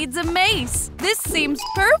baby needs a mace. This seems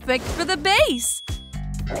perfect for the base.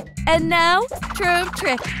 And now, Troom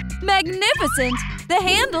trick. Magnificent. The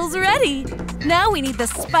handle's ready. Now we need the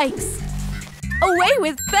spikes. Away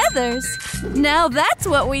with feathers. Now that's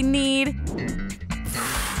what we need.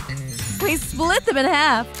 We split them in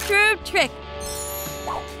half. Troom trick.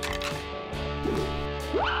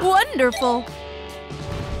 Wonderful.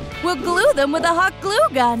 We'll glue them with a hot glue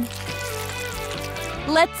gun.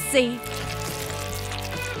 Let's see.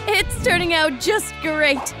 It's turning out just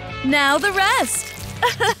great. Now the rest.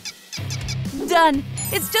 Done.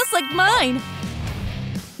 It's just like mine.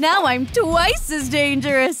 Now I'm twice as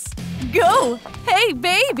dangerous. Go. Hey,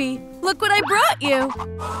 baby. Look what I brought you.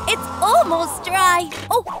 It's almost dry.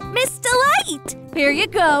 Oh, Mr. Light. Here you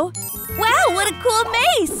go. Wow, what a cool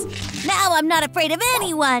mace. Now I'm not afraid of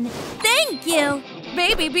anyone. Thank you.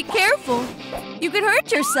 Baby, be careful. You could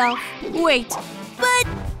hurt yourself. Wait. But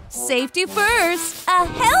safety first. A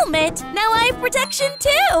helmet. Now I have protection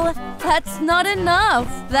too. That's not enough.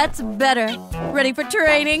 That's better. Ready for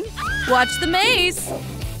training? Watch the mace.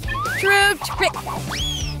 Troom trick.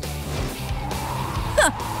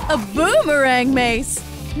 A boomerang mace.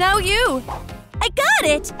 Now you. I got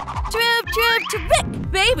it. Troom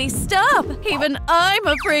trick. Baby, stop. Even I'm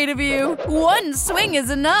afraid of you. One swing is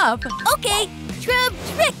enough. Okay. Troom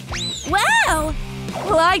trick. Wow.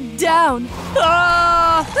 Lie down.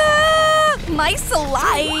 My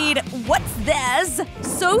slide. What's this?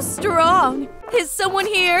 So strong. Is someone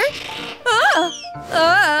here?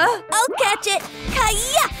 I'll catch it.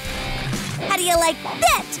 Hi-ya! How do you like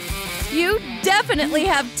that? You definitely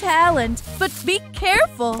have talent, but be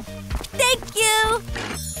careful. Thank you.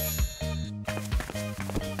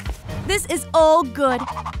 This is all good,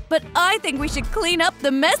 but I think we should clean up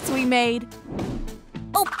the mess we made.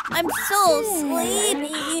 Oh, I'm so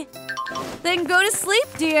sleepy. Then go to sleep,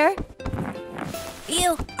 dear.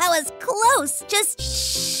 Phew, that was close. Just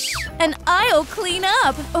shh. And I'll clean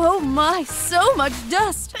up. Oh my, so much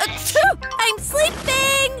dust. Achoo! I'm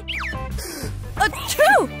sleeping.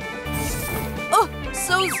 Achoo! Oh,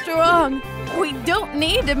 so strong. We don't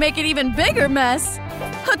need to make an even bigger mess.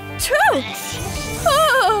 Achoo!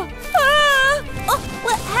 Oh, ah. Oh,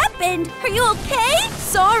 what happened? Are you okay?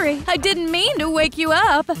 Sorry, I didn't mean to wake you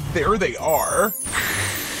up. There they are.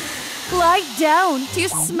 Lie down. Do you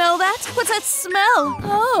smell that? What's that smell?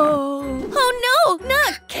 Oh. Oh no,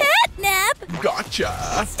 not Catnap!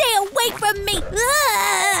 Gotcha. Stay away from me!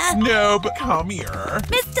 Ah! Nope, come here.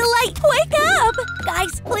 Mr. Light, wake up!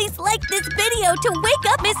 Guys, please like this video to wake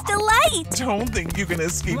up Mr. Light! Don't think you can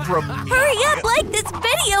escape from me. Hurry up, like this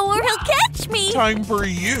video or he'll catch me! Time for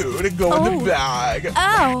you to go in the bag.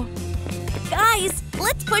 Ow. Guys,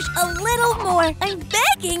 let's push a little more. I'm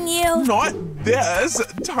begging you! Not this.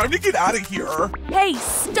 Time to get out of here. Hey,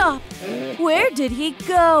 stop. Where did he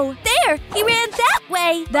go? There! He ran that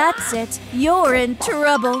way! That's it. You're in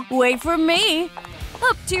trouble. Wait for me.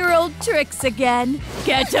 Up to your old tricks again.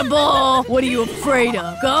 Catch a ball! What are you afraid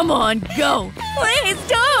of? Come on, go! Please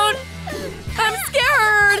don't. I'm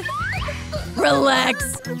scared.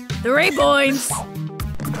 Relax. 3 points.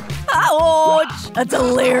 Ouch. That's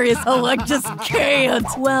hilarious. Oh, I just can't.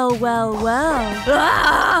 Well, well, well.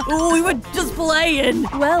 Ah! Oh, we were just playing.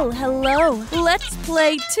 Well, hello. Let's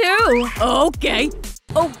play too. Okay.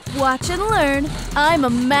 Oh, watch and learn. I'm a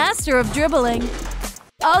master of dribbling.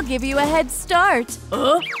 I'll give you a head start.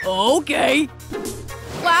 Okay.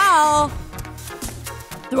 Wow.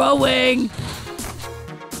 Throwing.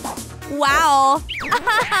 Wow.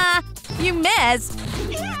 You missed.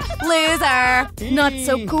 Loser. Not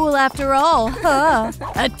so cool after all, huh?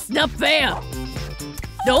 That's not fair.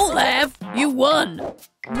 Don't laugh. You won.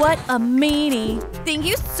 What a meanie. Thank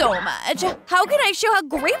you so much. How can I show how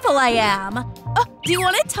grateful I am? Oh, do you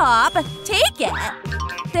want a top? Take it.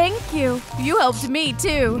 Thank you. You helped me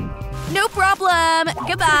too. No problem.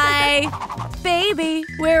 Goodbye. Baby,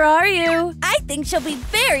 where are you? I think she'll be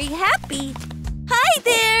very happy. Hi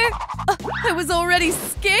there! Oh, I was already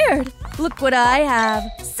scared. Look what I have.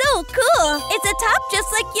 So cool! It's a top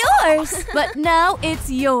just like yours! But now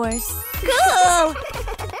it's yours. Cool!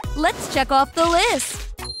 Let's check off the list.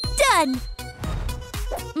 Done!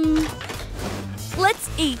 Let's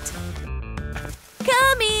eat.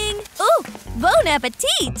 Coming! Ooh, bon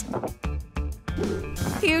appetit!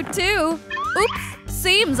 You too. Oops,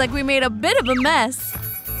 seems like we made a bit of a mess.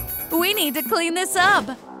 We need to clean this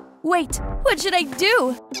up. Wait, what should I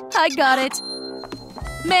do? I got it.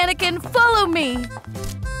 Mannequin, follow me.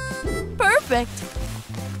 Perfect.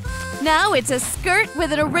 Now it's a skirt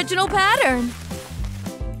with an original pattern.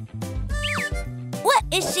 What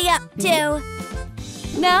is she up to?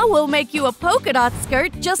 Now we'll make you a polka dot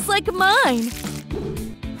skirt just like mine.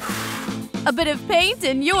 A bit of paint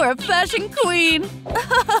and you're a fashion queen.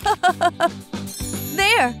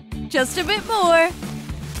 There, just a bit more.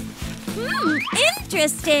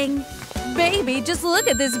 Interesting. Baby, just look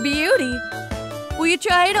at this beauty. Will you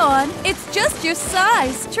try it on? It's just your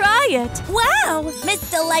size. Try it. Wow,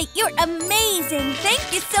 Mr. Light, you're amazing.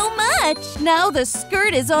 Thank you so much. Now the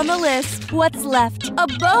skirt is on the list. What's left? A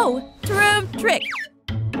bow. Troom trick.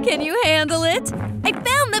 Can you handle it? I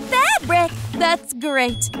found the fabric. That's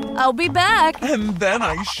great. I'll be back. And then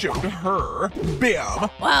I showed her. Bam!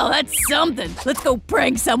 Wow, that's something. Let's go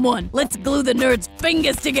prank someone. Let's glue the nerd's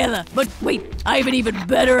fingers together. But wait, I have an even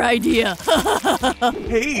better idea.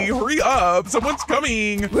 Hey, hurry up! Someone's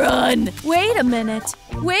coming! Run! Wait a minute.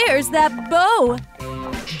 Where's that bow?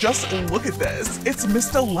 Just look at this. It's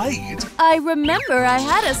Mr. Light. I remember I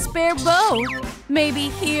had a spare bow. Maybe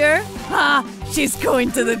here? Ha! She's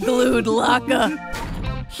going to the glued locker.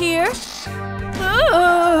 Here?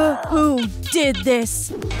 Who did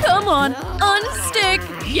this? Come on, unstick!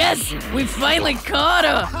 Yes! We finally caught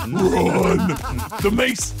her! Run! The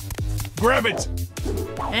mace! Grab it!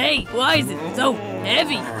 Hey, why is it so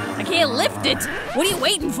heavy? I can't lift it. What are you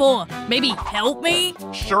waiting for? Maybe help me?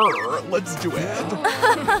 Sure, let's do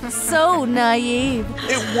it. So naive.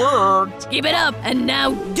 It worked! Keep it up, and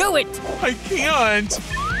now do it! I can't!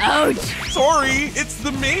 Ouch! Sorry, it's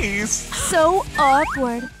the mace! So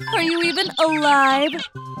awkward. Are you even alive?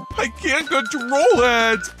 I can't control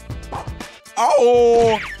it!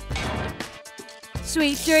 Ow!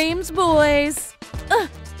 Sweet dreams, boys.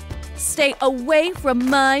 Stay away from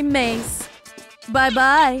my mace.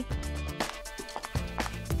 Bye-bye.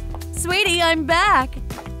 Sweetie, I'm back.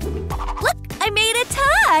 Look, I made a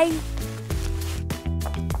tie.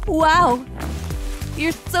 Wow.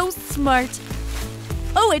 You're so smart.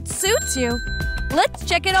 Oh, it suits you. Let's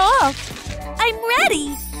check it off. I'm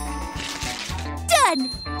ready. Done.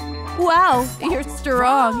 Wow, you're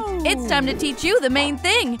strong. It's time to teach you the main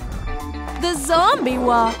thing. The zombie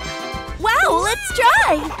walk. Wow, let's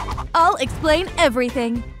try! I'll explain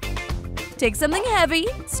everything. Take something heavy,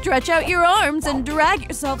 stretch out your arms, and drag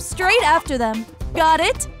yourself straight after them. Got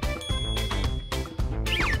it?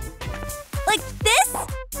 Like this?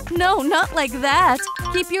 No, not like that.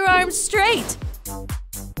 Keep your arms straight.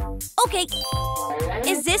 Okay.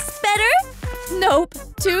 Is this better? Nope,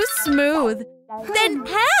 too smooth. Then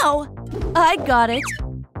how? I got it.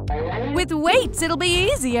 With weights, it'll be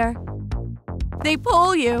easier. They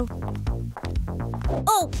pull you.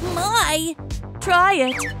 Oh my! Try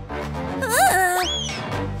it.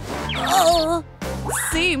 Oh!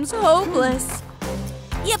 Seems hopeless.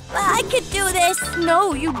 Yep, I could do this.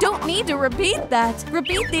 No, you don't need to repeat that.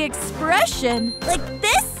 Repeat the expression. Like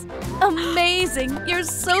this? Amazing. You're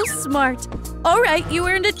so smart. All right, you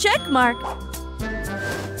earned a check mark.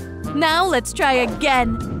 Now let's try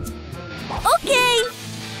again. Okay.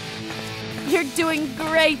 You're doing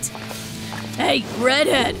great. Hey,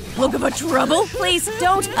 redhead, looking for trouble? Please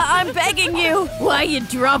don't. I'm begging you. Why you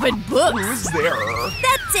dropping books? Who's there?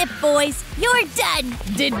 That's it, boys. You're done.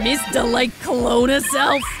 Did Miss Delight clone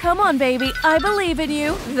herself? Come on, baby. I believe in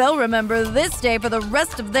you. They'll remember this day for the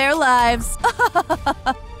rest of their lives.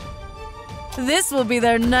 This will be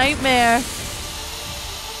their nightmare.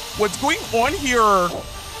 What's going on here?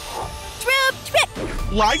 Troom,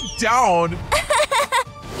 trip. Lie down.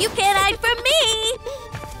 You can't hide from me.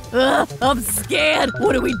 I'm scared.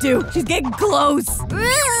 What do? She's getting close.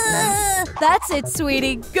 That's it,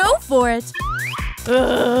 sweetie. Go for it.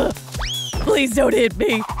 Please don't hit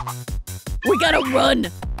me. We gotta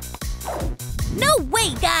run. No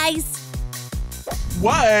way, guys.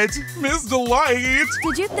 What? Miss Delight?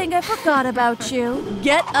 Did you think I forgot about you?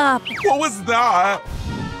 Get up. What was that?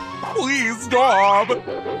 Please stop.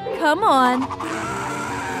 Come on.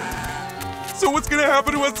 So what's gonna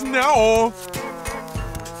happen to us now?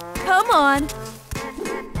 Come on.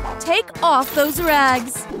 Take off those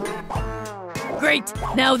rags. Great.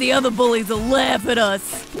 Now the other bullies will laugh at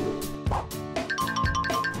us.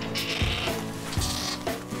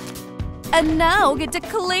 And now get to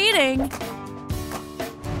cleaning.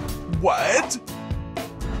 What?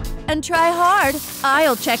 And try hard.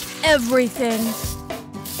 I'll check everything.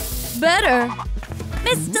 Better.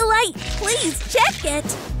 Miss Delight, please check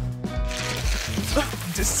it.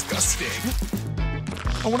 Disgusting.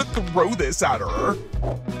 I want to throw this at her.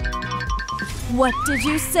 What did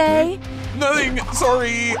you say? Nothing,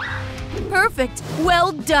 sorry. Perfect.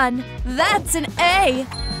 Well done. That's an A.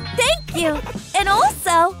 Thank you. And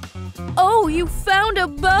also, Oh, you found a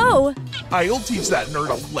bow. I'll teach that nerd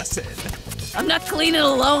a lesson. I'm not cleaning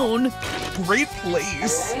alone. Great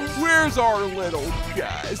place. Where's our little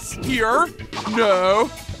guest? Here? No.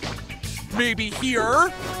 Maybe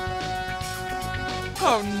here?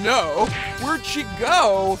 Oh no, where'd she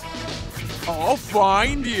go? I'll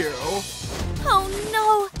find you. oh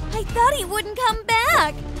no, I thought he wouldn't come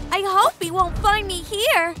back. I hope he won't find me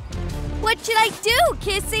here. What should I do,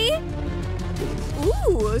 Kissy?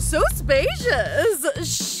 Ooh, so spacious.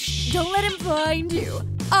 Shh, don't let him find you.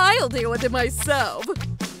 I'll deal with it myself.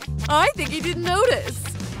 I think he didn't notice.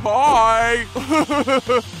 Hi.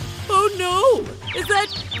 Oh no, is that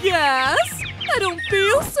gas? I don't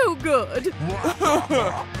feel so good.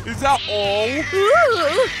 Is that all?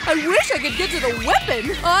 Ooh, I wish I could get to the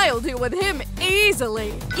weapon. I'll deal with him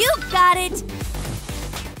easily. You got it.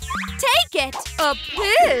 Take it. A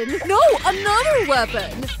pin? No, another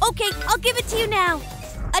weapon. Okay, I'll give it to you now.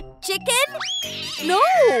 A chicken? No.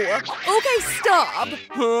 Okay, stop.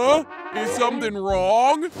 Huh? Is something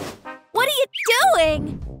wrong? What are you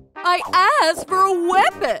doing? I asked for a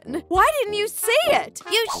weapon. Why didn't you see it?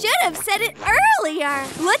 You should have said it earlier.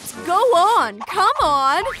 Let's go on. Come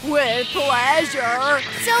on. With pleasure.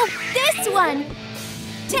 So this one.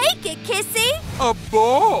 Take it, Kissy. A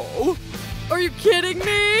ball? Are you kidding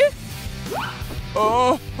me?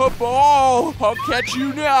 A ball. I'll catch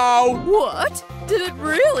you now. What? Did it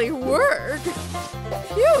really work?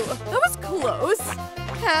 Phew, that was close.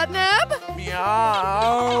 Catnap?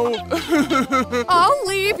 Meow. I'll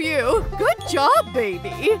leave you. Good job, baby.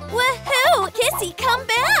 Woohoo! Kissy, come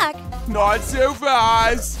back. Not so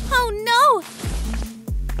fast. Oh no.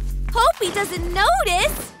 Hope he doesn't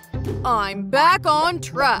notice. I'm back on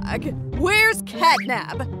track. Where's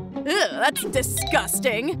Catnap? Ugh, that's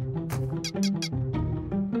disgusting.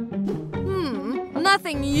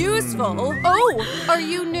 Nothing useful. Oh, are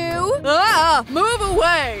you new? Ah, move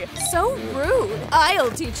away. So rude.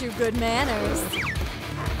 I'll teach you good manners.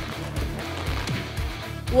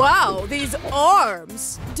 Wow, these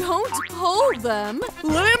arms! Don't pull them.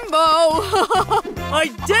 Limbo! I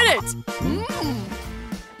did it!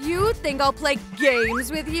 You think I'll play games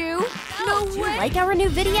with you? No Do you way. like our new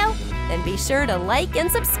video? Then be sure to like and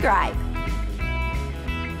subscribe.